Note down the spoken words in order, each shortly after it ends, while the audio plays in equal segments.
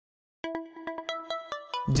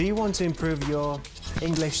Do you want to improve your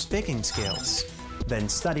English speaking skills? Then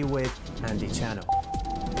study with Andy Channel.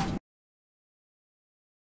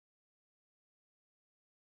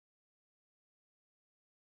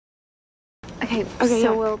 Okay,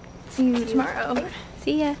 so we'll see you tomorrow.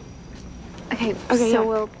 See ya. Okay, so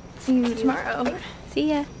we'll see you tomorrow.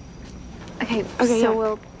 See ya. Okay, so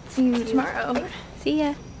we'll see you tomorrow. See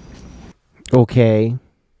ya. Okay.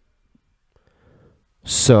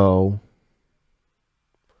 So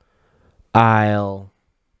I'll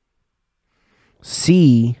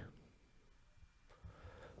see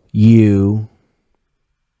you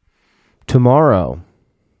tomorrow.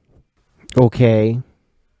 Okay.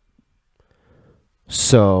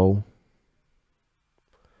 So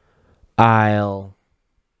I'll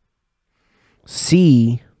see you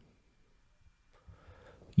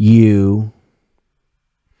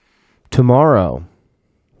tomorrow.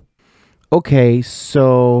 Okay,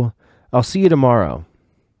 so I'll see you tomorrow.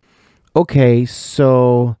 Okay,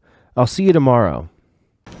 so I'll see you tomorrow.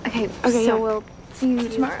 Okay, so we'll see you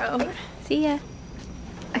tomorrow. See ya.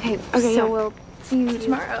 Okay, so we'll see you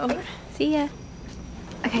tomorrow. See ya.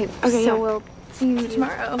 Okay, so we'll see you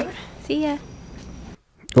tomorrow. See ya.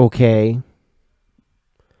 Okay.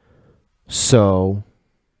 So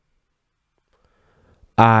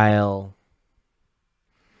I'll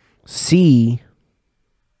see you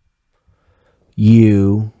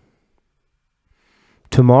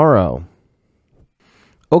tomorrow.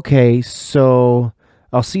 Okay, so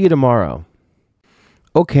I'll see you tomorrow.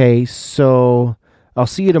 Okay, so I'll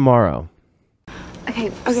see you tomorrow. Okay,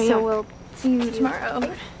 so we'll see you tomorrow.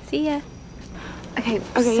 See ya. Okay,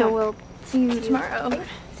 so we'll see you tomorrow.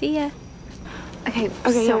 See ya. Okay,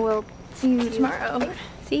 so we'll see you tomorrow.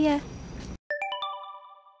 See ya.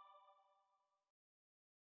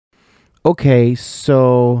 Okay,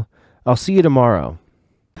 so I'll see you tomorrow.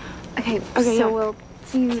 Okay, so we'll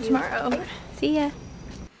see you tomorrow. See ya.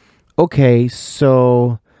 Okay,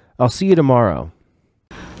 so I'll see you tomorrow.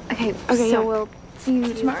 Okay, so we'll see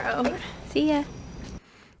you tomorrow. See ya.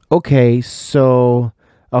 Okay, so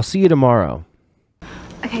I'll see you tomorrow.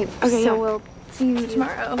 Okay, so we'll see you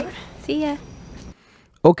tomorrow. See ya.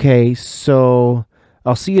 Okay, so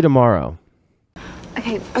I'll see you tomorrow.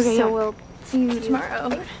 Okay, so we'll see you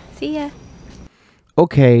tomorrow. See ya.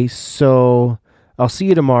 Okay, so I'll see you tomorrow. Okay, so we'll see you tomorrow. See ya. Okay, so I'll see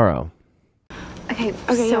you tomorrow. Okay,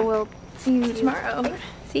 so we'll see you tomorrow.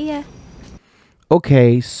 See ya.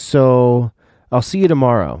 Okay, so I'll see you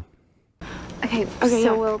tomorrow. Okay,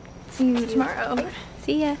 so we'll see you tomorrow.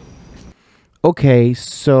 See ya. Okay,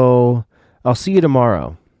 so I'll see you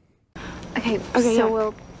tomorrow. Okay, so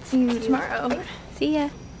we'll see you tomorrow. See ya.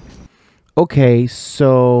 Okay,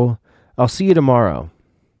 so I'll see you tomorrow.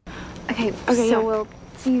 Okay, so we'll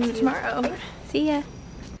see you tomorrow. See ya.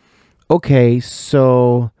 Okay,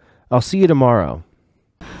 so I'll see you tomorrow.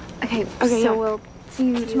 Okay, so we'll see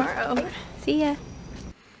you tomorrow. See ya.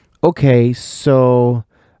 Okay, so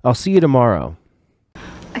I'll see you tomorrow.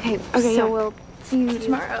 Okay, so we'll see you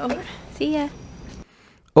tomorrow. See ya.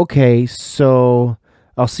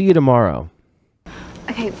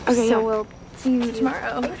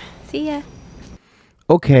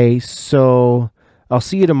 Okay, so I'll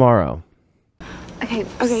see you tomorrow. Okay,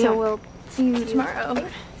 so we'll see you tomorrow.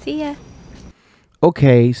 See ya.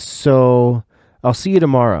 Okay, so I'll see you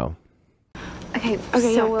tomorrow. Okay,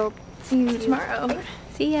 so we'll see you tomorrow.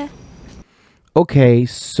 See ya. Okay,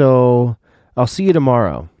 so I'll see you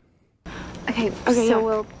tomorrow. Okay, so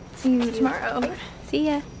we'll see you tomorrow.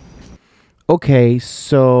 See ya. Okay,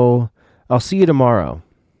 so I'll see you tomorrow.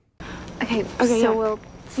 Okay, so we'll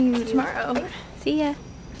see you tomorrow. See ya.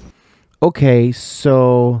 Okay,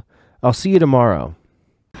 so I'll see you tomorrow.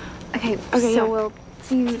 Okay, so we'll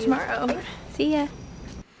see you tomorrow. See ya.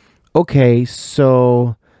 Okay,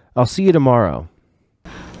 so I'll see you tomorrow.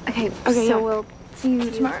 Okay, so we'll see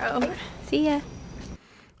you tomorrow. See ya.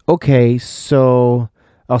 Okay, so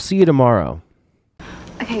I'll see you tomorrow.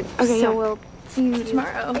 Okay, so we'll see you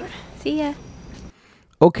tomorrow. See ya.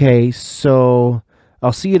 Okay, so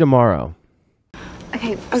I'll see you tomorrow.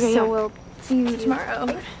 Okay, so we'll see you tomorrow.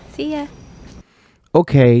 See ya.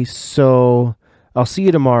 Okay, so I'll see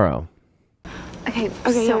you tomorrow. Okay,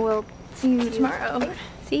 so we'll see you tomorrow.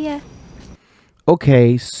 See ya.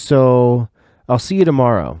 Okay, so I'll see you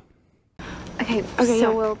tomorrow. Okay,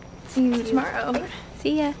 so we'll see you tomorrow.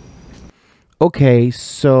 See ya. Okay,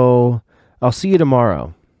 so I'll see you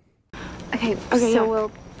tomorrow. Okay, so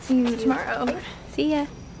we'll see you tomorrow. See ya.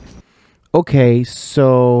 Okay,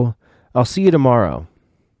 so I'll see you tomorrow.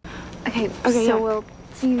 Okay, so we'll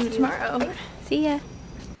see you tomorrow. See ya.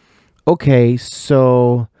 Okay,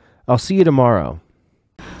 so I'll see you tomorrow.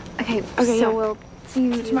 Okay, so we'll see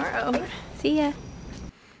you tomorrow. See ya.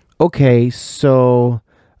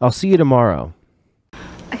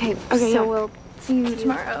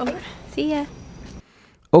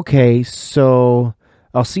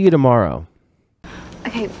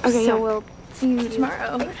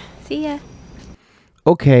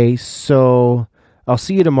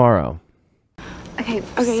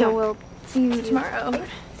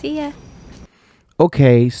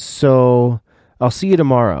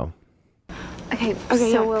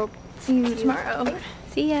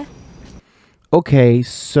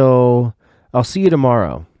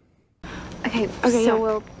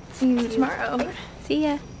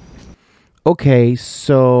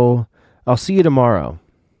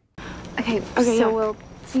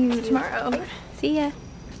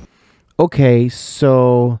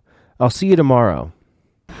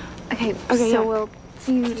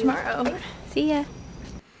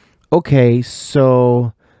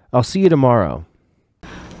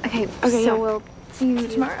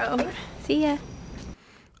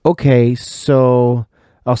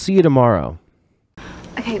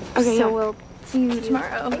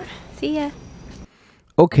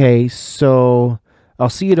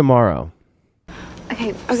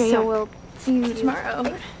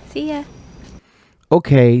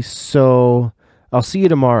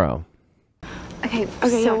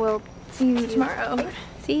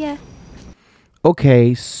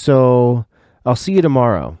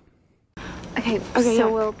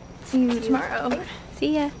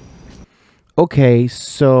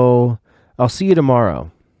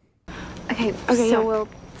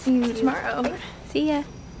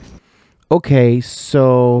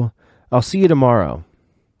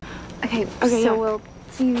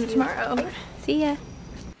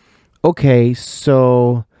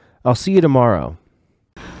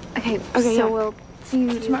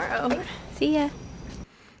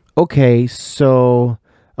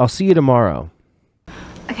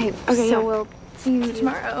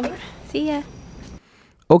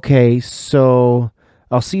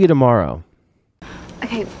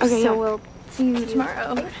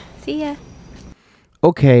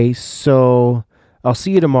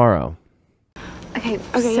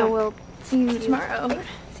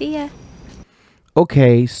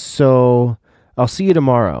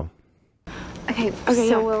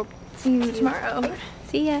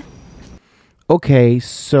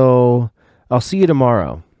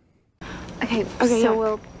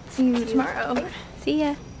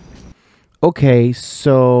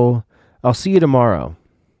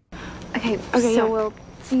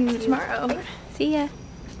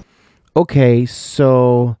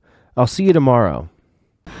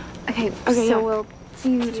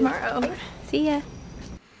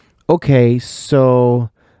 Okay, so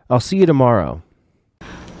I'll see you tomorrow.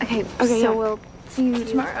 Okay, so we'll see you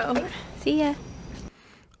tomorrow. See ya.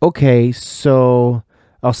 Okay, so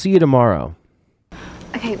I'll see you tomorrow.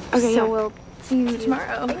 Okay, so we'll see you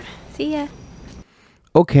tomorrow. See ya.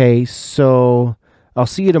 Okay, so I'll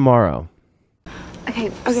see you tomorrow.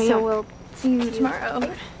 Okay, so we'll see you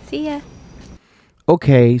tomorrow. See ya.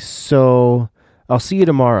 Okay, so I'll see you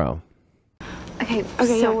tomorrow. Okay,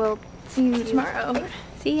 so we'll see you tomorrow.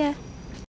 See ya.